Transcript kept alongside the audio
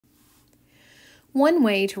One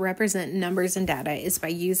way to represent numbers and data is by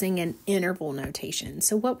using an interval notation.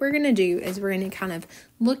 So what we're going to do is we're going to kind of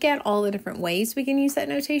look at all the different ways we can use that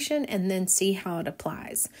notation and then see how it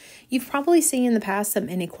applies. You've probably seen in the past some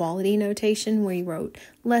inequality notation where you wrote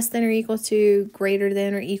less than or equal to, greater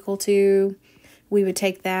than or equal to. We would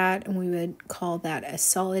take that and we would call that a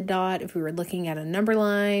solid dot if we were looking at a number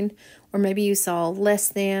line, or maybe you saw less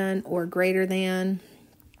than or greater than.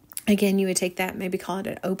 Again, you would take that, maybe call it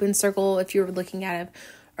an open circle if you were looking at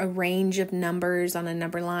a range of numbers on a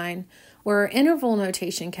number line. Where our interval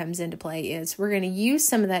notation comes into play is we're going to use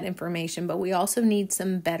some of that information, but we also need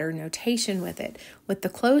some better notation with it. With the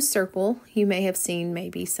closed circle, you may have seen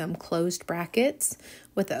maybe some closed brackets.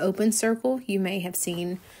 With the open circle, you may have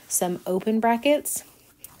seen some open brackets.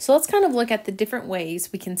 So let's kind of look at the different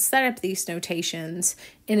ways we can set up these notations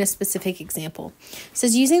in a specific example. It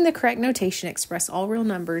says, using the correct notation, express all real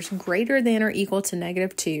numbers greater than or equal to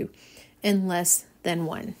 -2 and less than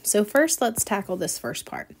 1. So first, let's tackle this first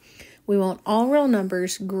part. We want all real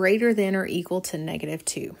numbers greater than or equal to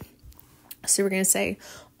 -2. So we're going to say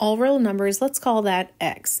all real numbers, let's call that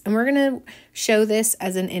x. And we're going to show this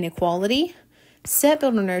as an inequality, set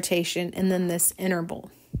builder notation, and then this interval.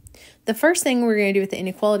 The first thing we're going to do with the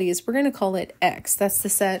inequality is we're going to call it x. That's the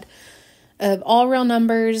set of all real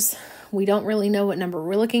numbers. We don't really know what number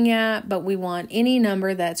we're looking at, but we want any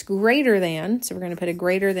number that's greater than, so we're going to put a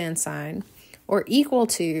greater than sign, or equal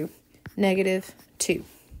to -2.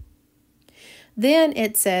 Then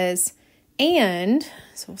it says, and,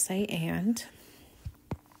 so we'll say and,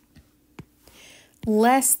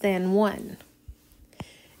 less than 1.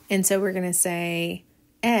 And so we're going to say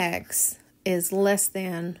x is less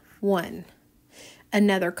than 1.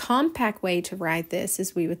 Another compact way to write this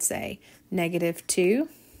is we would say -2.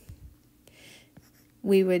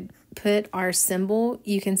 We would put our symbol.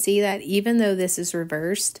 You can see that even though this is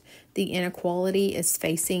reversed, the inequality is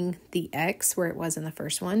facing the x where it was in the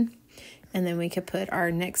first one. And then we could put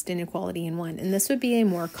our next inequality in 1. And this would be a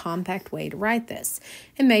more compact way to write this.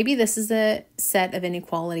 And maybe this is a set of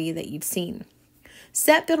inequality that you've seen.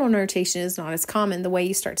 Set builder notation is not as common. The way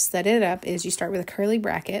you start to set it up is you start with a curly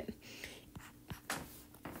bracket.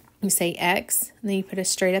 You say x, and then you put a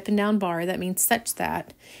straight up and down bar. That means such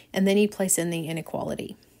that. And then you place in the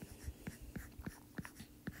inequality.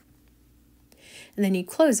 And then you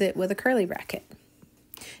close it with a curly bracket.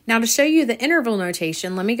 Now to show you the interval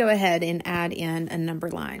notation, let me go ahead and add in a number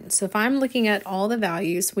line. So if I'm looking at all the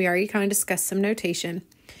values, we already kind of discussed some notation.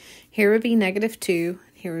 Here would be -2.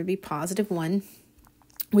 Here would be +1.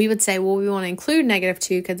 We would say, well, we want to include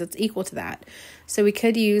 -2 because it's equal to that. So we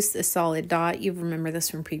could use a solid dot. You remember this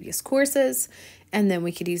from previous courses. And then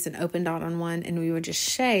we could use an open dot on one, and we would just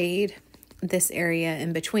shade this area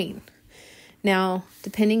in between. Now,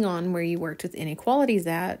 depending on where you worked with inequalities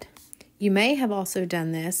at, you may have also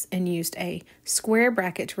done this and used a square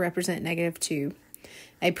bracket to represent -2,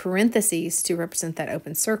 a parentheses to represent that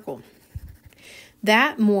open circle.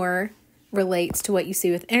 That more relates to what you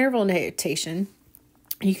see with interval notation.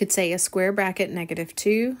 You could say a square bracket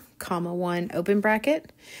 -2, comma 1 open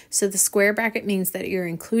bracket. So the square bracket means that you're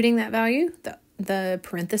including that value. The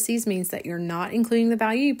parentheses means that you're not including the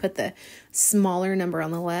value. You put the smaller number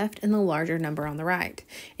on the left and the larger number on the right.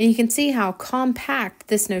 And you can see how compact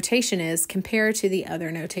this notation is compared to the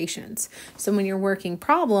other notations. So when you're working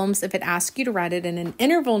problems, if it asks you to write it in an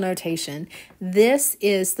interval notation, this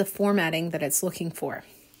is the formatting that it's looking for.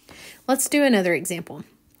 Let's do another example.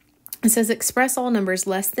 It says express all numbers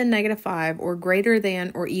less than -5 or greater than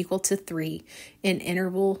or equal to 3 in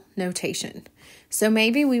interval notation. So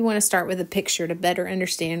maybe we want to start with a picture to better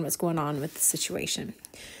understand what's going on with the situation.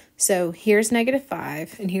 So here's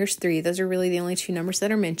 -5 and here's 3. Those are really the only two numbers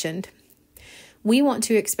that are mentioned. We want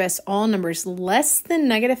to express all numbers less than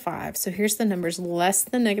 -5. So here's the numbers less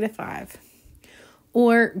than -5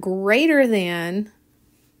 or greater than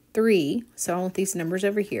 3. So I want these numbers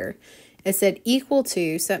over here. It said equal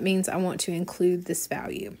to, so that means I want to include this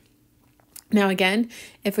value. Now again,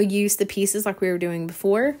 if we use the pieces like we were doing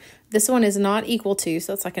before, this one is not equal to,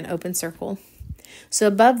 so it's like an open circle. So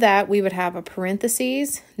above that, we would have a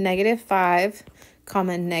parentheses, -5,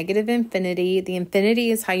 comma, -infinity. The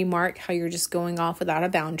infinity is how you mark how you're just going off without a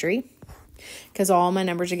boundary, because all my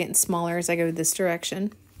numbers are getting smaller as I go this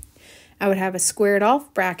direction. I would have a squared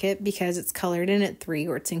off bracket because it's colored in at 3,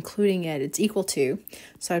 or it's including it, it's equal to.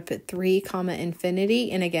 So I'd put 3, comma,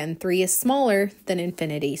 infinity. And again, 3 is smaller than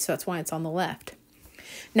infinity, so that's why it's on the left.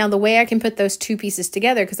 Now the way I can put those two pieces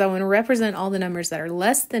together, because I want to represent all the numbers that are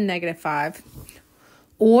less than -5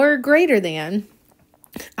 or greater than,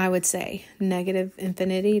 I would say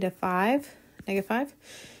 -infinity to 5, -5,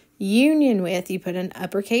 union with, you put an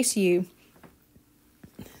uppercase U,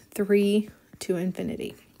 3 to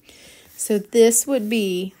infinity. So this would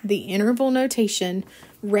be the interval notation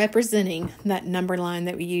representing that number line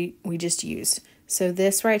that we just used. So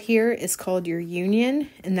this right here is called your union,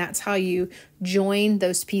 and that's how you join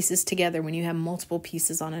those pieces together when you have multiple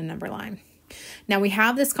pieces on a number line. Now we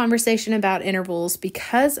have this conversation about intervals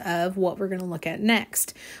because of what we're going to look at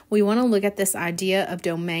next. We want to look at this idea of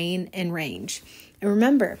domain and range. And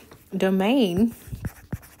remember, domain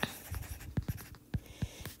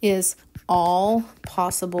is all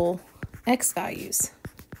possible x values.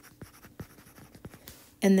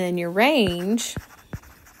 And then your range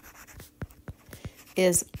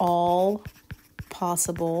is all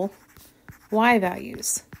possible y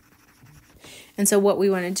values. And so what we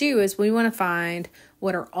want to do is we want to find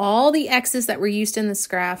what are all the x's that were used in this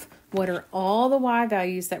graph, what are all the y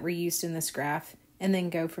values that were used in this graph, and then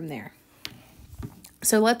go from there.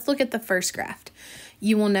 So let's look at the first graph.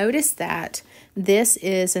 You will notice that this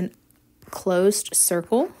is an closed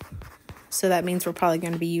circle. So that means we're probably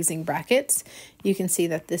going to be using brackets. You can see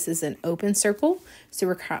that this is an open circle. So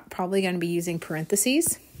we're probably going to be using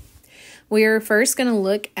parentheses. We are first going to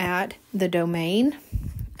look at the domain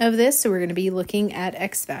of this. So we're going to be looking at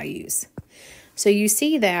x values. So you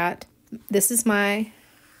see that this is my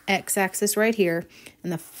x-axis right here.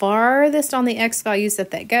 And the farthest on the x values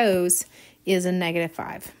that goes is a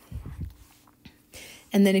 -5.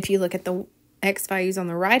 And then if you look at the x values on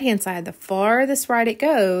the right-hand side, the farthest right it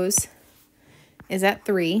goes is at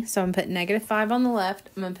 3. So I'm going to put -5 on the left.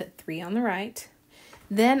 I'm going to put 3 on the right.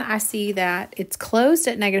 Then I see that it's closed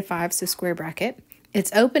at -5, so square bracket.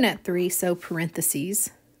 It's open at 3, so parentheses.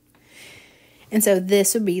 And so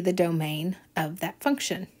this would be the domain of that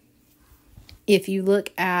function. If you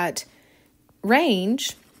look at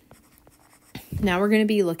range, now we're going to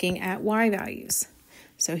be looking at y values.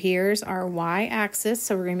 So here's our y-axis.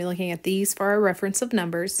 So we're going to be looking at these for our reference of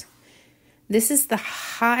numbers. This is the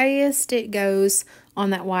highest it goes on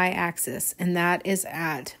that y-axis, and that is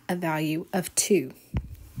at a value of 2.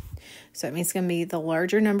 So it means it's going to be the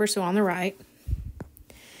larger number, so on the right.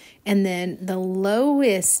 And then the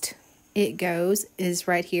lowest it goes is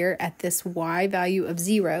right here at this y value of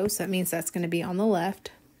 0. So that means that's going to be on the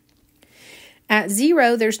left. At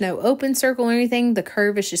 0, there's no open circle or anything. The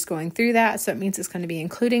curve is just going through that, so it means it's going to be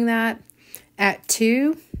including that. At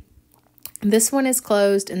 2, this one is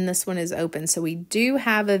closed and this one is open. So we do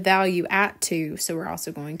have a value at 2, so we're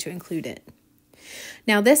also going to include it.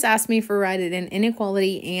 Now this asks me for write it in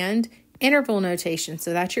inequality and interval notation.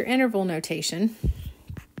 So that's your interval notation.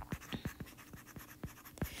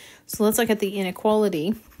 So let's look at the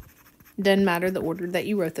inequality. Doesn't matter the order that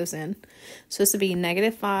you wrote those in. So this would be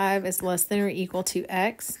 -5 is less than or equal to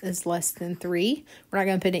x is less than 3. We're not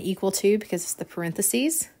going to put an equal to because it's the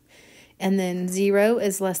parentheses. And then 0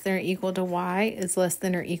 is less than or equal to y is less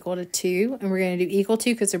than or equal to 2. And we're going to do equal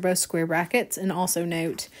to because they're both square brackets. And also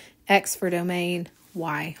note x for domain,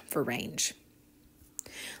 y for range.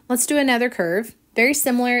 Let's do another curve. Very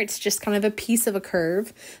similar. It's just kind of a piece of a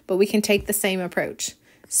curve, but we can take the same approach.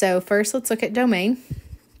 So first let's look at domain.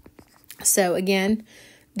 So again,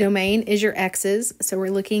 domain is your x's. So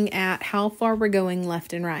we're looking at how far we're going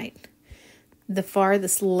left and right. The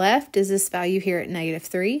farthest left is this value here at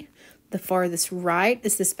 -3. The farthest right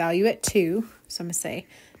is this value at 2. So I'm going to say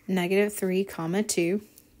 -3, comma 2.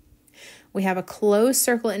 We have a closed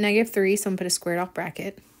circle at -3, so I'm going to put a squared off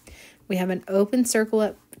bracket. We have an open circle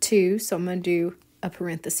at 2, so I'm going to do a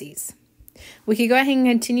parentheses. We could go ahead and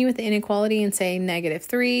continue with the inequality and say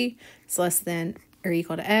 -3 is less than or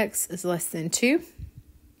equal to x is less than 2.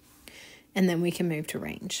 And then we can move to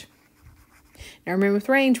range. Now remember with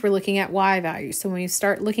range, we're looking at y values. So when you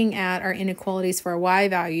start looking at our inequalities for our y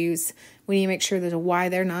values, we need to make sure there's a y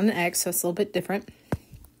there, not an x, so it's a little bit different.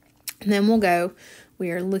 And then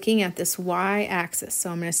we are looking at this y-axis.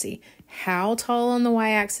 So I'm going to see how tall on the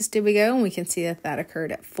y-axis did we go, and we can see that that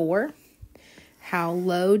occurred at 4. How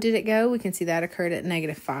low did it go? We can see that occurred at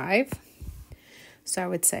 -5. So I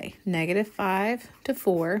would say -5 to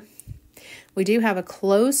 4. We do have a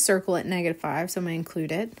closed circle at -5, so I'm going to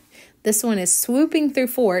include it. This one is swooping through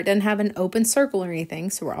 4. It doesn't have an open circle or anything,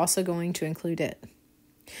 so we're also going to include it.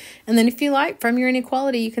 And then if you like, from your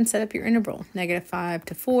inequality, you can set up your interval, -5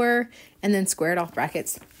 to 4, and then square it off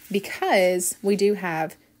brackets, because we do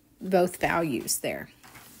have both values there.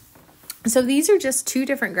 So these are just two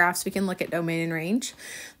different graphs we can look at domain and range.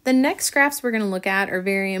 The next graphs we're going to look at are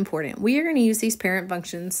very important. We are going to use these parent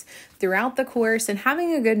functions throughout the course, and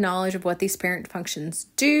having a good knowledge of what these parent functions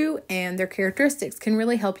do and their characteristics can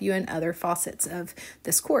really help you in other facets of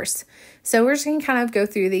this course. So we're just going to kind of go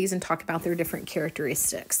through these and talk about their different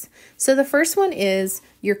characteristics. So the first one is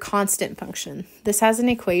your constant function. This has an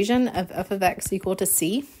equation of f of x equal to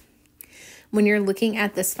c. When you're looking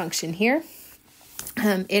at this function here,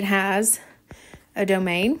 it has a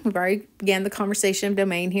domain. We've already began the conversation of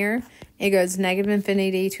domain here. It goes negative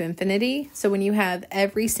infinity to infinity. So when you have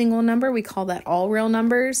every single number, we call that all real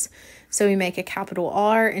numbers. So we make a capital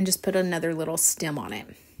R and just put another little stem on it.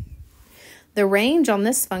 The range on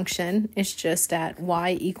this function is just at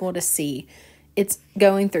y equal to c. It's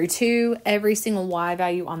going through 2. Every single y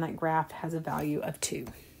value on that graph has a value of 2.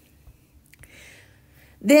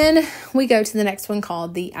 Then we go to the next one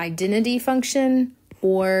called the identity function,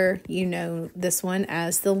 or you know this one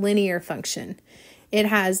as the linear function. It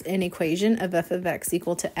has an equation of f of x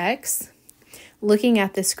equal to x. Looking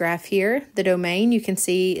at this graph here, the domain, you can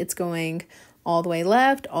see it's going all the way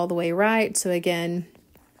left, all the way right. So again,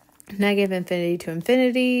 negative infinity to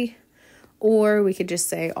infinity, or we could just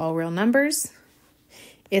say all real numbers.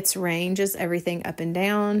 Its range is everything up and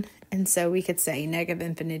down, and so we could say negative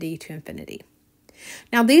infinity to infinity.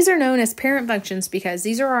 Now, these are known as parent functions because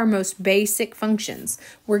these are our most basic functions.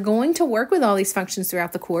 We're going to work with all these functions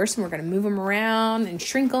throughout the course, and we're going to move them around and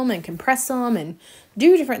shrink them and compress them and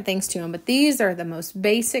do different things to them. But these are the most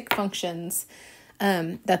basic functions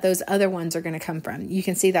that those other ones are going to come from. You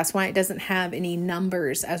can see that's why it doesn't have any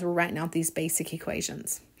numbers as we're writing out these basic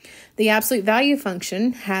equations. The absolute value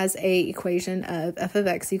function has a equation of f of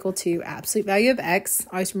x equal to absolute value of x.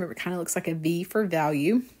 I always remember it kind of looks like a V for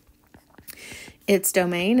value. Its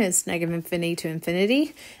domain is negative infinity to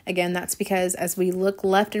infinity. Again, that's because as we look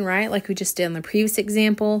left and right, like we just did in the previous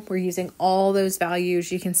example, we're using all those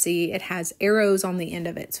values. You can see it has arrows on the end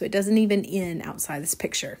of it, so it doesn't even end outside this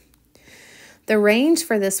picture. The range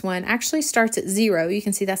for this one actually starts at 0. You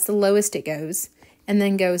can see that's the lowest it goes, and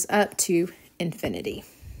then goes up to infinity.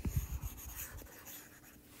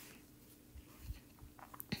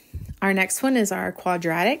 Our next one is our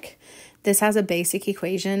quadratic. This has a basic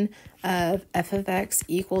equation of f of x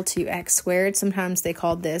equal to x squared. Sometimes they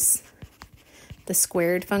call this the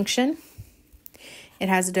squared function. It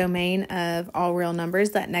has a domain of all real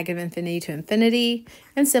numbers, that negative infinity to infinity,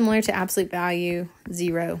 and similar to absolute value,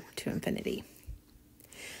 0 to infinity.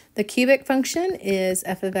 The cubic function is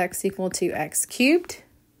f of x equal to x cubed.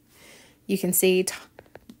 You can see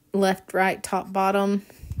left, right, top, bottom.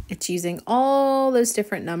 It's using all those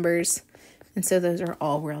different numbers, and so those are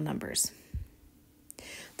all real numbers.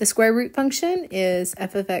 The square root function is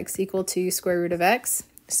f of x equal to square root of x.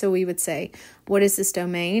 So we would say, what is this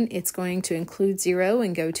domain? It's going to include 0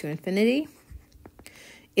 and go to infinity.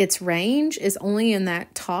 Its range is only in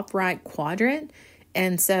that top right quadrant,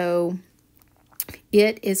 and so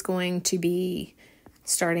it is going to be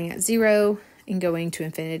starting at 0 and going to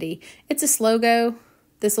infinity. It's a slow go.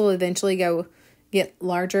 This will eventually get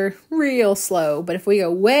larger real slow, but if we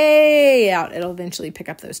go way out, it'll eventually pick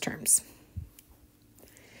up those terms.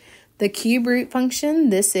 The cube root function,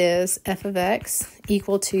 this is f of x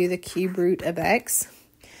equal to the cube root of x.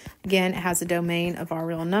 Again, it has a domain of all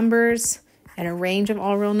real numbers and a range of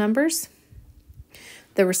all real numbers.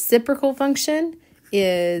 The reciprocal function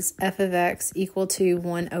is f of x equal to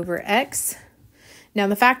 1 over x. Now,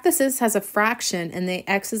 the fact this has a fraction and the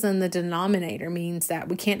x is in the denominator means that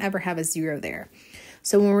we can't ever have a 0 there.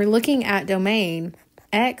 So when we're looking at domain,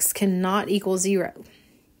 x cannot equal 0.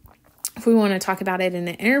 If we want to talk about it in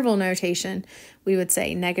an interval notation, we would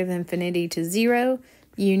say negative infinity to 0,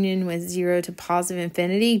 union with 0 to positive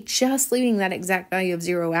infinity, just leaving that exact value of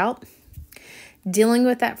 0 out. Dealing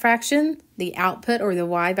with that fraction, the output or the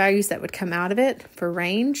y values that would come out of it for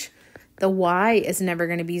range, the y is never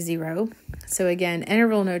going to be 0. So again,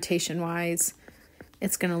 interval notation wise,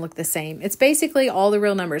 it's going to look the same. It's basically all the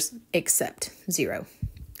real numbers except 0.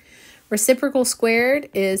 Reciprocal squared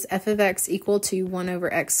is f of x equal to 1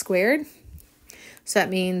 over x squared. So that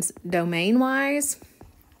means domain-wise,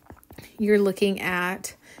 you're looking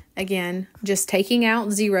at, again, just taking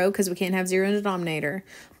out 0 because we can't have 0 in the denominator.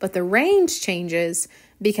 But the range changes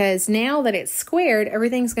because now that it's squared,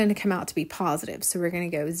 everything's going to come out to be positive. So we're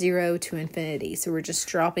going to go 0 to infinity. So we're just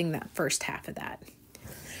dropping that first half of that.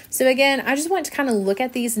 So again, I just want to kind of look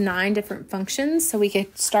at these 9 different functions so we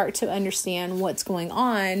can start to understand what's going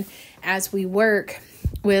on as we work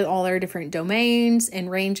with all our different domains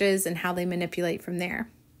and ranges and how they manipulate from there.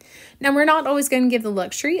 Now, we're not always going to give the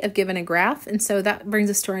luxury of giving a graph, and so that brings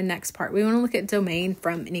us to our next part. We want to look at domain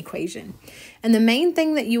from an equation. And the main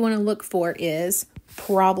thing that you want to look for is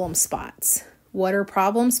problem spots. What are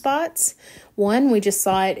problem spots? One, we just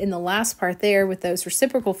saw it in the last part there with those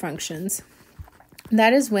reciprocal functions.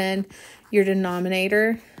 That is when your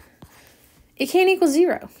denominator, it can't equal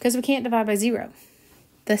 0 because we can't divide by 0.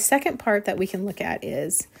 The second part that we can look at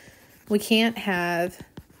is we can't have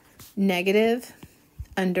negative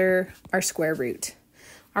under our square root.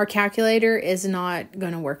 Our calculator is not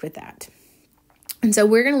going to work with that. And so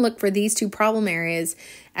we're going to look for these two problem areas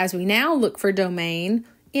as we now look for domain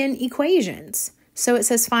in equations. So it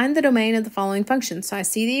says find the domain of the following function. So I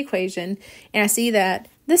see the equation and I see that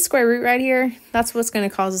this square root right here, that's what's going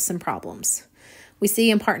to cause us some problems. We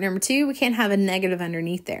see in part number 2, we can't have a negative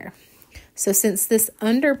underneath there. So since this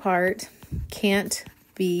under part can't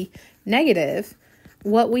be negative,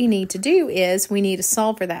 what we need to do is we need to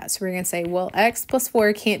solve for that. So we're going to say, well, x plus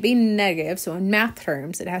 4 can't be negative. So in math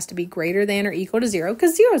terms, it has to be greater than or equal to 0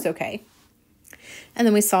 because 0 is okay. And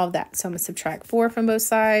then we solve that. So I'm going to subtract 4 from both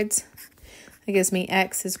sides. That gives me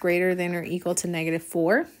x is greater than or equal to negative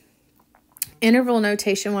 4. Interval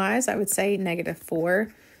notation wise, I would say negative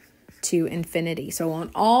 4 to infinity. So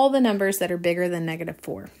on all the numbers that are bigger than negative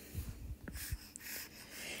 4.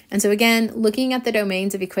 And so again, looking at the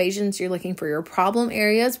domains of equations, you're looking for your problem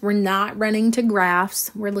areas. We're not running to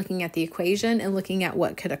graphs. We're looking at the equation and looking at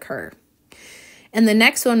what could occur. And the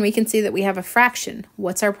next one, we can see that we have a fraction.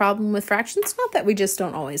 What's our problem with fractions? Not that we just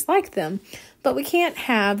don't always like them, but we can't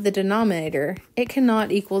have the denominator. It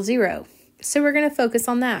cannot equal 0. So we're going to focus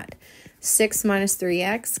on that. 6 minus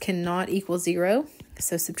 3x cannot equal 0.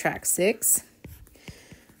 So subtract 6.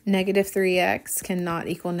 Negative 3x cannot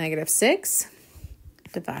equal negative 6.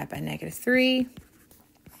 Divide by negative 3.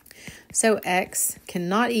 So x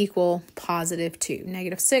cannot equal positive 2.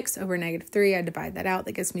 Negative 6 over negative 3, I divide that out.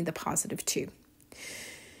 That gives me the positive 2.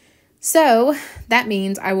 So that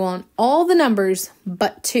means I want all the numbers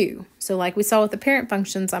but 2. So like we saw with the parent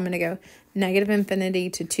functions, I'm going to go negative infinity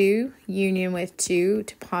to 2, union with 2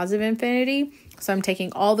 to positive infinity. So I'm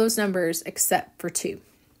taking all those numbers except for 2.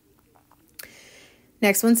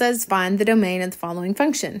 Next one says, find the domain of the following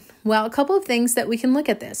function. Well, a couple of things that we can look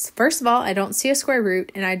at this. First of all, I don't see a square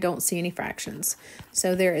root and I don't see any fractions.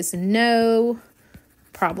 So there is no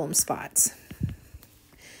problem spots.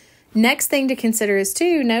 Next thing to consider is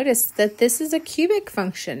too, notice that this is a cubic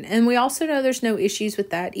function. And we also know there's no issues with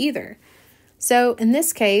that either. So in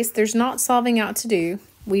this case, there's not solving out to do.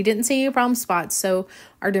 We didn't see any problem spots. So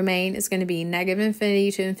our domain is going to be negative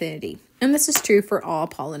infinity to infinity. And this is true for all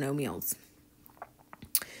polynomials.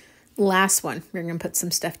 Last one, we're going to put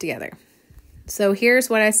some stuff together. So here's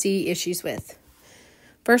what I see issues with.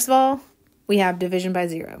 First of all, we have division by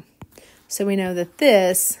 0. So we know that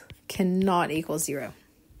this cannot equal 0.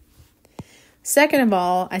 Second of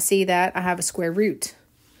all, I see that I have a square root.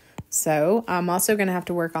 So I'm also going to have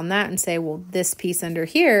to work on that and say, well, this piece under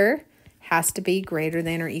here has to be greater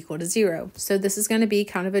than or equal to 0. So this is going to be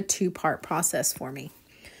kind of a two-part process for me.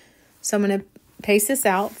 So I'm going to paste this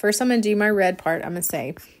out. First, I'm going to do my red part. I'm going to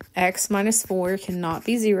say x minus 4 cannot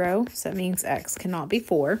be 0. So that means x cannot be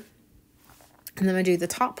 4. And then I'm going to do the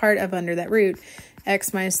top part of under that root.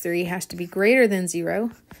 X minus 3 has to be greater than 0.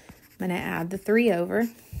 I'm going to add the 3 over.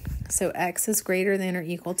 So x is greater than or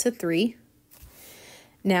equal to 3.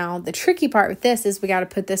 Now, the tricky part with this is we got to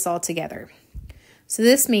put this all together. So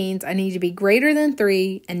this means I need to be greater than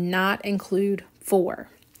 3 and not include 4.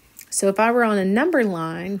 So if I were on a number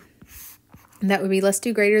line, that would be, let's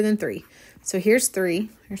do greater than 3. So here's 3,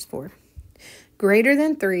 here's 4. Greater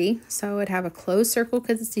than 3, so I would have a closed circle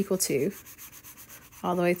because it's equal to,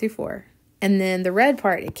 all the way through 4. And then the red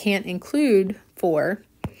part, it can't include 4,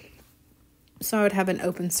 so I would have an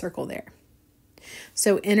open circle there.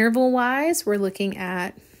 So interval-wise, we're looking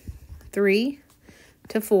at 3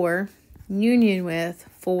 to 4, union with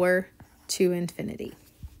 4 to infinity.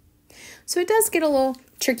 So it does get a little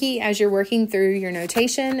tricky as you're working through your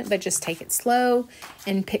notation, but just take it slow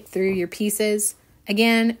and pick through your pieces.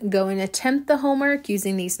 Again, go and attempt the homework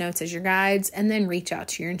using these notes as your guides, and then reach out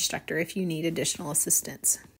to your instructor if you need additional assistance.